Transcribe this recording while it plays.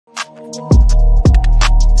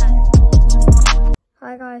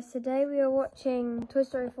Hi guys, today we are watching Toy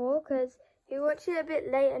Story 4 because if you watch it a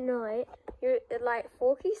bit late at night, like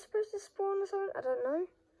Forky's supposed to spawn or something, I don't know.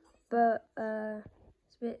 But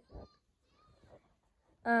it's a bit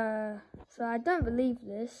so I don't believe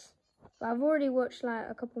this, but I've already watched like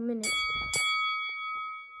a couple minutes.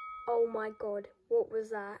 Oh my god, what was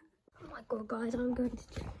that? Oh my god guys, I'm going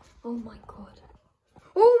to oh my god.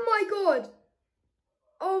 Oh my god!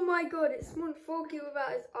 Oh my god, it spawned Forky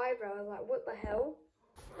without his eyebrow. I was like, what the hell?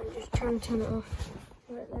 I'm just trying to turn it off.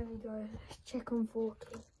 Right, there we go. Let's check on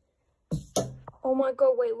Forky. Oh my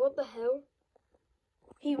god, wait, what the hell?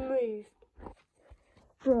 He moved.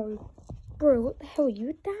 Bro, what the hell?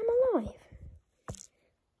 You damn alive?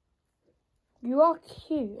 You are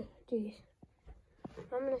cute, dude.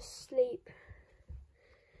 I'm gonna sleep.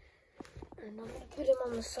 And I'm gonna put him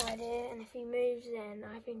on the side here, and if he moves then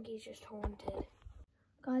I think he's just haunted.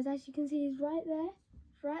 Guys, as you can see, he's right there.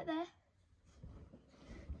 He's right there.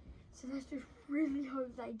 So let's just really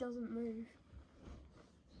hope that he doesn't move.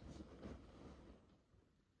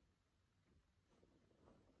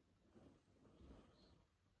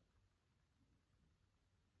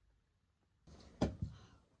 Oh,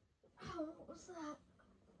 what was that?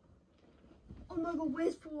 Oh my god,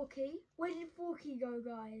 where's Forky? Where did Forky go,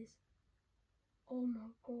 guys? Oh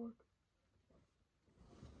my god.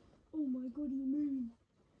 Oh my god, he moved.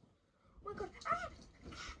 Oh my god. Ah!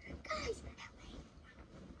 Guys, help me.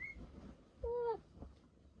 Ah.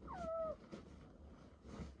 Ah.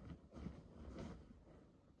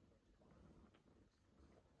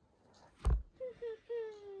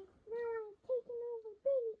 Now I'm taking over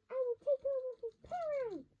Billy. I will take over his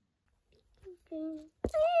parents. Okay.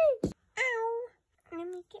 Ow. Let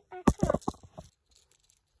me get back up.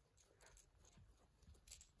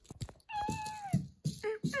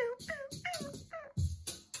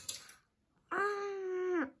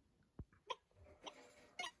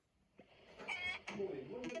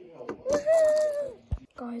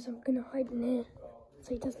 Guys, I'm gonna hide in here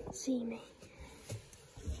so he doesn't see me.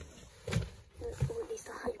 Or at least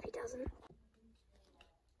I hope he doesn't.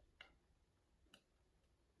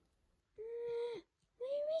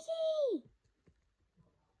 Where is he?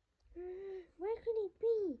 Where could he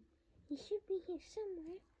be? He should be here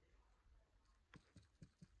somewhere.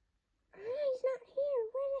 He's not here.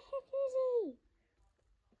 Where the heck is he?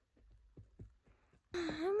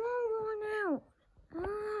 I'm all worn out.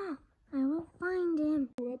 I will find him.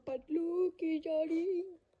 But looky, Johnny.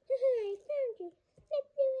 I found you.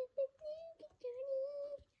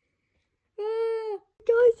 Johnny.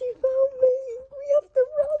 Guys, he found me. We have to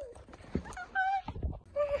run.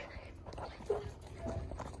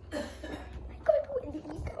 God, where did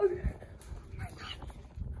he go? Oh my god.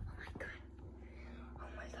 Oh my god. Oh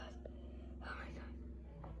my god. Oh my god.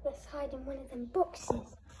 Let's hide in one of them boxes.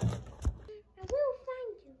 I will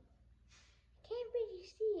find you. Can't really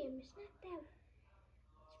see him. It's not that.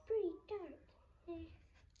 It's pretty dark.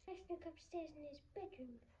 Let's look upstairs in his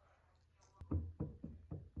bedroom.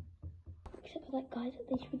 Except for that, guys,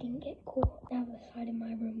 at least we didn't get caught. Now let's hide in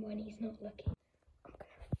my room when he's not looking. I'm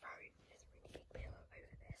gonna throw this really big pillow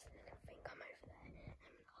over there so that he'll think I'm over there.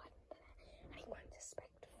 And I'm gonna hide under there and he won't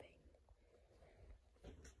suspect a thing.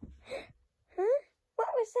 Huh?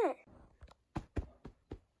 What was that?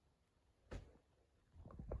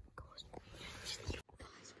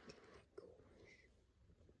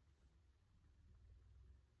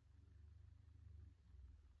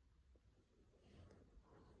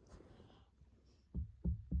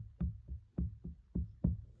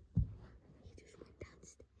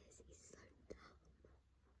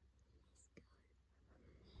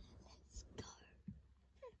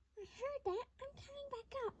 Heard that. I'm coming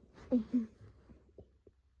back up.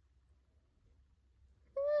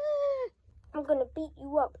 I'm gonna beat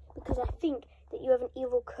you up because I think that you have an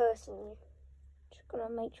evil curse in you. Just gonna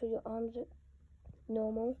make sure your arms are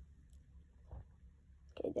normal.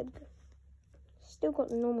 Okay, there we go. Still got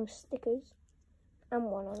the normal stickers and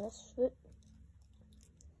one on this foot.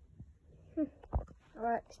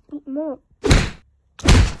 Alright, let's beat them up.